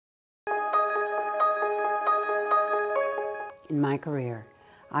In my career,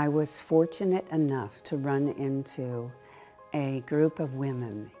 I was fortunate enough to run into a group of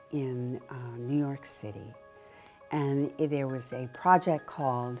women in New York City. And there was a project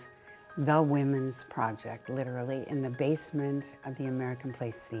called The Women's Project, literally, in the basement of the American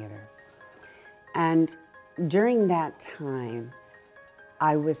Place Theater. And during that time,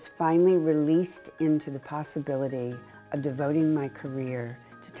 I was finally released into the possibility of devoting my career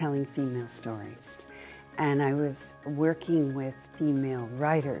to telling female stories. And I was working with female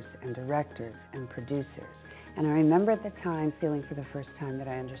writers and directors and producers. And I remember at the time feeling for the first time that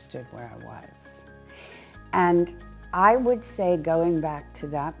I understood where I was. And I would say, going back to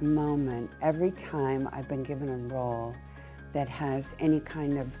that moment, every time I've been given a role that has any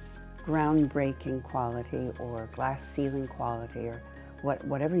kind of groundbreaking quality or glass ceiling quality or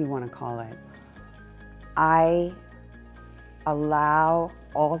whatever you want to call it, I allow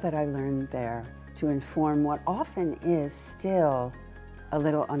all that I learned there to inform what often is still a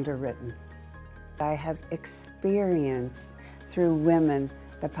little underwritten. I have experienced through women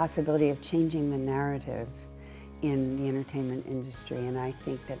the possibility of changing the narrative in the entertainment industry, and I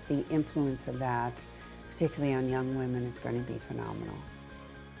think that the influence of that, particularly on young women, is going to be phenomenal.